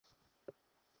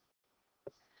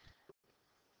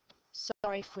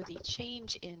Sorry for the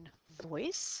change in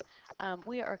voice.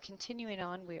 We are continuing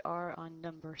on. We are on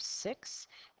number 6,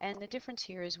 and the difference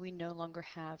here is we no longer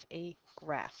have a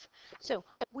graph. So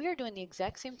we are doing the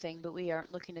exact same thing, but we are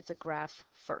looking at the graph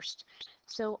first.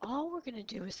 So all we're going to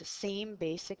do is the same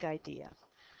basic idea.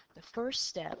 The first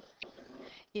step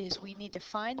is we need to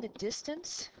find the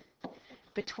distance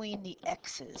between the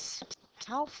x's.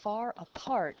 How far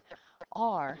apart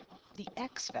are the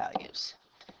x values?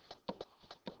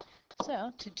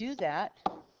 So to do that,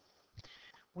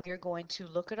 we are going to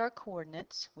look at our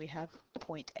coordinates. We have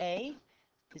point A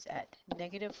is at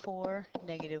 -4,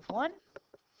 -1.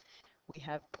 We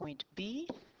have point B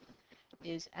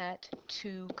is at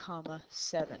 2,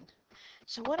 7.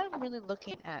 So what I'm really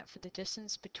looking at for the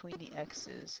distance between the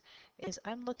x's is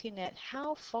I'm looking at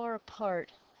how far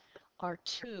apart are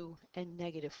 2 and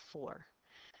 -4.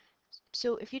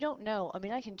 So if you don't know, I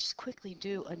mean, I can just quickly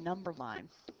do a number line.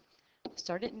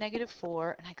 Start at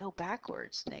 -4 and I go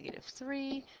backwards.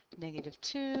 -3,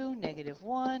 -2,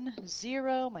 -1,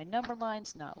 0. My number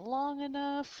line's not long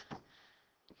enough.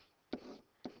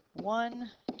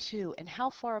 1, 2. And how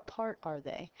far apart are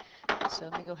they? So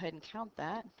let me go ahead and count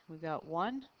that. We've got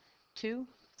 1, 2,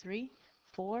 3,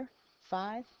 4,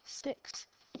 5, 6.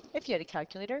 If you had a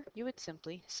calculator, you would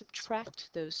simply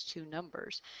subtract those two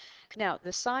numbers. Now,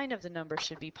 the sign of the number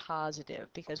should be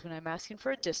positive because when I'm asking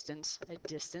for a distance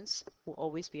will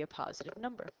always be a positive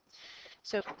number.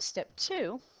 So step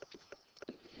 2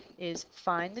 is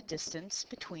find the distance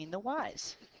between the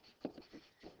y's.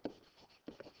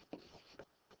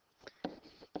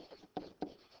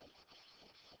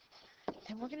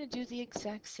 And we're going to do the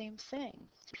exact same thing.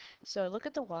 So I look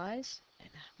at the y's, and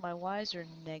my y's are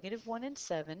 -1 and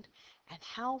 7. And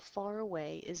how far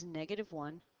away is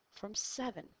 -1 from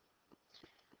 7?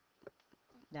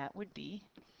 That would be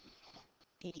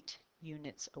 8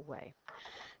 units away.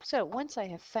 So once I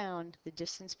have found the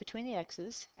distance between the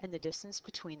x's and the distance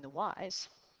between the y's,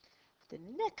 the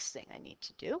next thing I need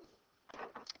to do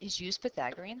is use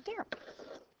Pythagorean theorem.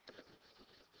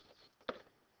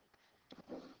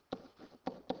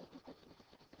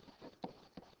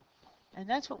 And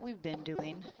that's what we've been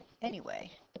doing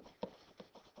anyway.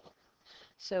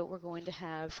 So we're going to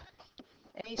have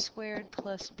a squared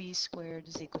plus b squared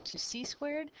is equal to c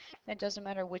squared. And it doesn't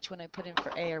matter which one I put in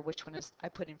for a or which one I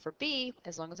put in for b,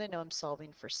 as long as I know I'm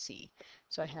solving for c.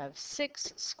 So I have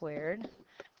 6 squared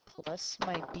plus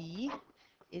my b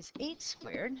is 8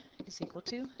 squared is equal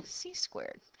to c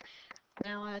squared.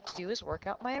 Now all I have to do is work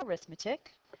out my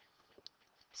arithmetic.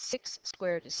 6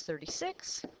 squared is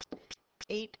 36.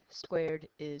 8 squared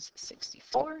is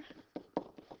 64.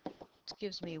 This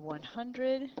gives me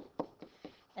 100.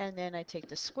 And then I take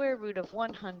the square root of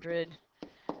 100,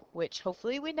 which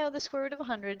hopefully we know the square root of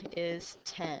 100 is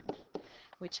 10,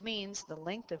 which means the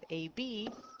length of AB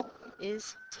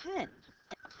is 10.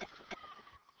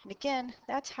 And again,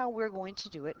 that's how we're going to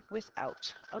do it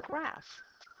without a graph.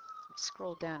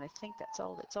 Scroll down, I think that's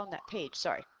all that's on that page,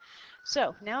 sorry.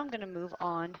 So now I'm going to move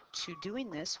on to doing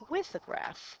this with a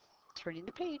graph. Turning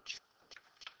the page.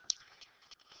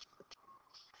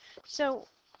 So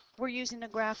we're using a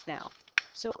graph now.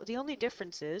 So the only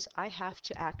difference is I have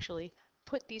to actually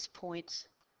put these points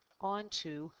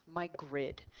onto my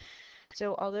grid.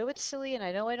 So although it's silly and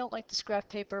I know I don't like this graph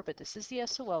paper, but this is the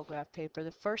SOL graph paper, the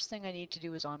first thing I need to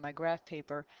do is on my graph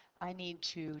paper, I need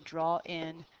to draw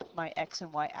in my x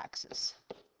and y axis.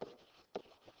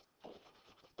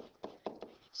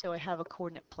 So I have a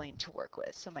coordinate plane to work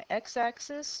with. So my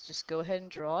x-axis, just go ahead and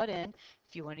draw it in.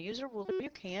 If you want to use a ruler, you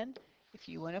can. If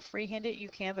you want to freehand it, you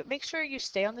can, but make sure you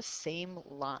stay on the same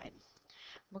line.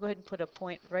 I'm going to go ahead and put a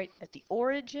point right at the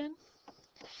origin.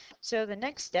 So the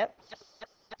next step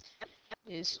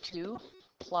is to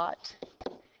plot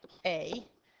A,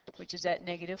 which is at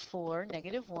 -4,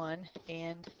 -1,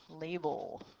 and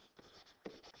label.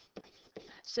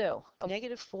 So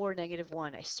 -4,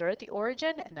 -1, I start at the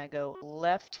origin and I go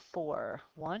left 4.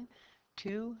 1,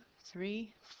 2,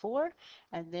 3, 4,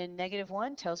 and then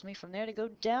 -1 tells me from there to go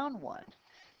down 1.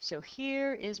 So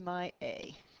here is my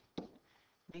A,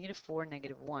 -4,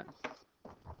 -1.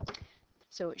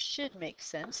 So it should make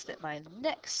sense that my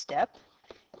next step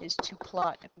is to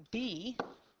plot B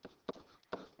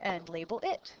and label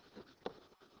it.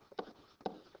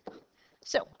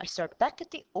 So I start back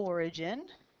at the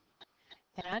origin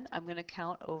and I'm going to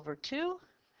count over 2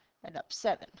 and up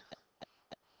 7.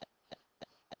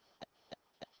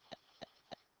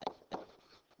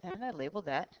 And I label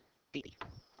that B.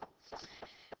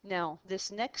 Now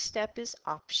this next step is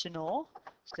optional.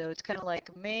 So it's kind of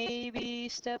like maybe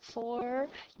step 4.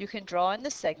 You can draw in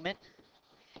the segment.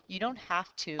 You don't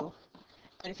have to,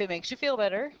 And if it makes you feel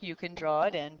better, you can draw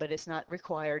it in, but it's not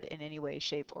required in any way,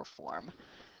 shape, or form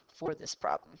for this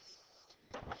problem.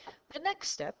 The next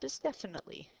step is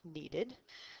definitely needed.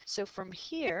 So from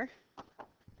here,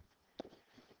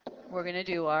 we're going to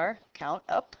do our count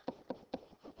up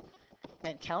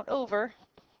and count over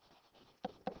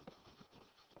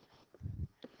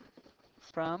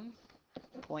from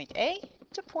point A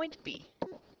to point B.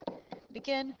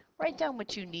 Again, write down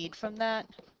what you need from that.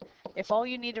 If all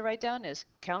you need to write down is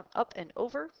count up and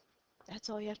over, that's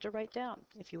all you have to write down.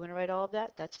 If you want to write all of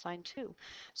that, that's fine too.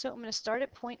 So I'm going to start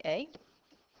at point A,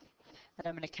 and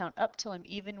I'm going to count up till I'm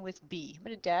even with B. I'm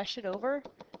going to dash it over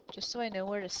just so I know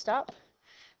where to stop.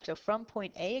 So from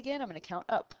point A again, I'm going to count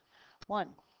up. 1,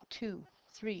 2,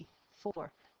 3,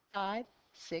 4, 5,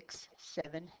 6,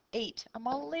 7, 8. I'm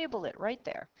going to label it right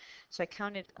there. So I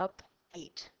counted up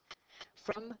 8.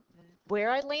 From where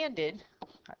I landed,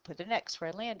 I put an X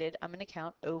where I landed, I'm going to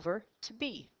count over to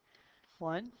B.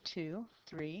 1, 2,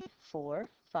 3, 4,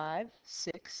 5,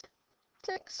 6,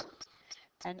 6.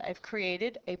 And I've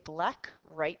created a black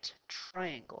right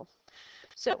triangle.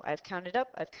 So I've counted up,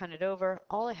 I've counted over.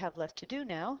 All I have left to do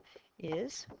now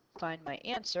is find my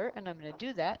answer, and I'm going to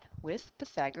do that with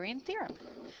Pythagorean theorem.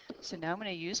 So now I'm going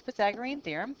to use Pythagorean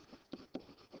theorem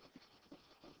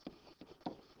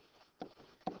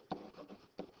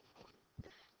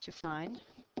to find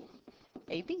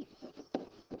AB.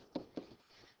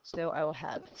 So I will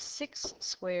have 6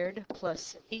 squared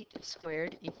plus 8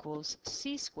 squared equals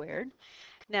c squared.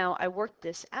 Now I worked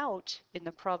this out in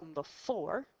the problem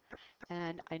before,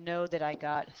 and I know that I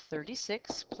got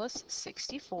 36 plus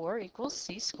 64 equals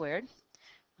c squared.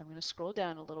 I'm going to scroll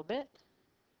down a little bit.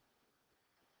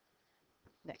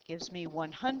 That gives me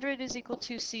 100 is equal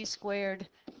to c squared.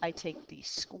 I take the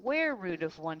square root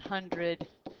of 100,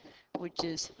 which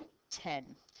is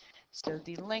 10. So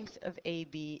the length of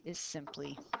AB is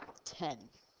simply 10. I'm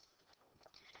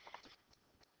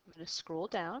going to scroll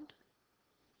down.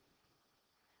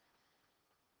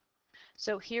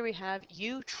 So here we have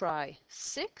you try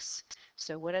 6.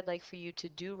 So what I'd like for you to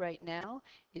do right now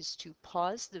is to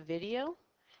pause the video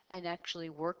and actually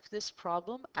work this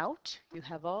problem out. You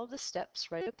have all the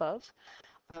steps right above.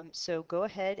 So go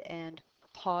ahead and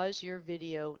pause your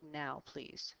video now,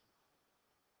 please.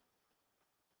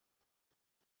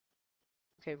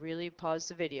 Okay, really pause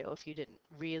the video if you didn't.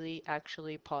 Really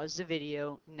actually pause the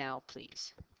video now,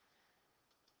 please.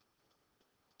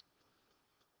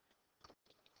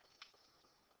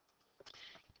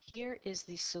 Here is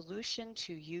the solution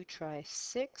to you try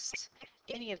 6.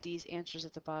 Any of these answers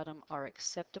at the bottom are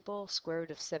acceptable. Square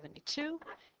root of 72,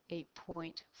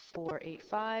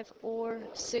 8.485, or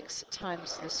 6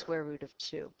 times the square root of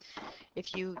 2.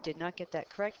 If you did not get that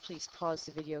correct, please pause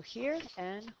the video here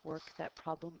and work that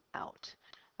problem out.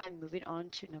 I'm moving on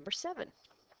to number 7.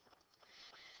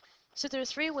 So there are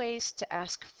 3 ways to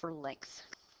ask for length.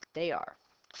 They are,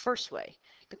 first way,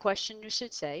 the question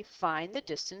should say, find the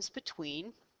distance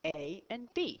between A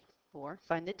and B, or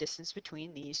find the distance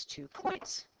between these 2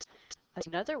 points.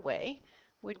 Another way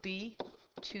would be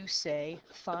to say,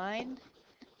 find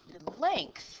the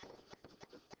length.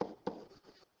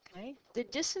 Okay, the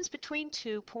distance between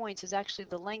 2 points is actually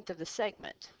the length of the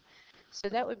segment. So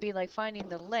that would be like finding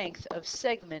the length of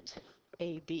segment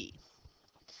AB.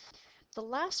 The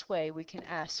last way we can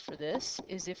ask for this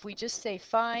is if we just say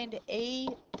find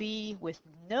AB with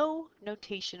no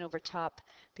notation over top,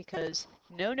 because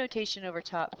no notation over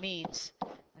top means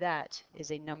that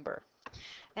is a number.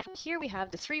 And here we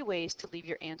have the 3 ways to leave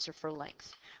your answer for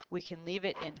length. We can leave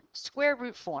it in square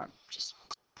root form. Just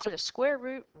put a square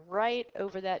root right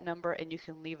over that number and you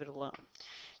can leave it alone.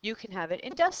 You can have it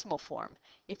in decimal form.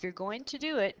 If you're going to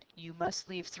do it, you must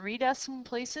leave 3 decimal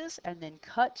places and then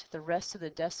cut the rest of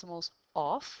the decimals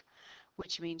off,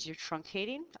 which means you're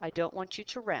truncating. I don't want you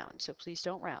to round, so please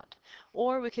don't round.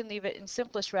 Or we can leave it in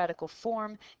simplest radical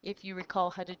form if you recall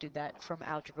how to do that from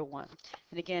Algebra 1.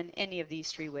 And again, any of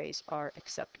these 3 ways are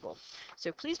acceptable.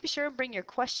 So please be sure and bring your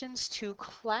questions to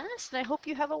class, and I hope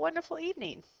you have a wonderful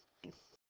evening.